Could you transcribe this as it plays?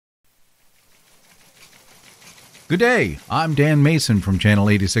Good day, I'm Dan Mayson from Channel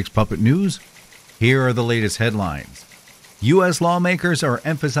 86 Puppet News. Here are the latest headlines. U.S. lawmakers are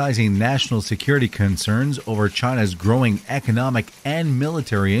emphasizing national security concerns over China's growing economic and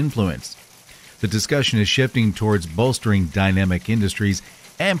military influence. The discussion is shifting towards bolstering dynamic industries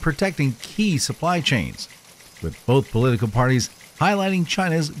and protecting key supply chains, with both political parties highlighting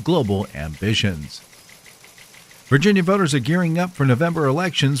China's global ambitions. Virginia voters are gearing up for November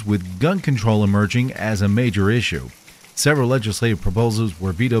elections, with gun control emerging as a major issue. Several legislative proposals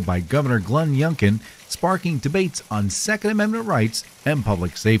were vetoed by Governor Glenn Youngkin, sparking debates on Second Amendment rights and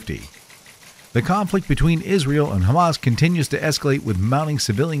public safety. The conflict between Israel and Hamas continues to escalate, with mounting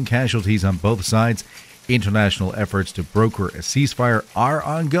civilian casualties on both sides. International efforts to broker a ceasefire are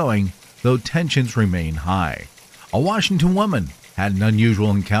ongoing, though tensions remain high. A Washington woman had an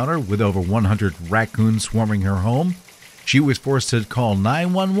unusual encounter with over 100 raccoons swarming her home. She was forced to call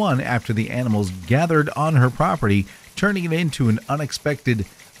 911 after the animals gathered on her property, turning it into an unexpected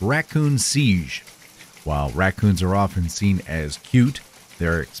raccoon siege. While raccoons are often seen as cute,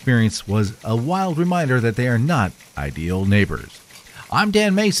 their experience was a wild reminder that they are not ideal neighbors. I'm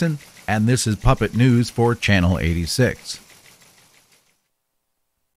Dan Mayson, and this is Puppet News for Channel 86.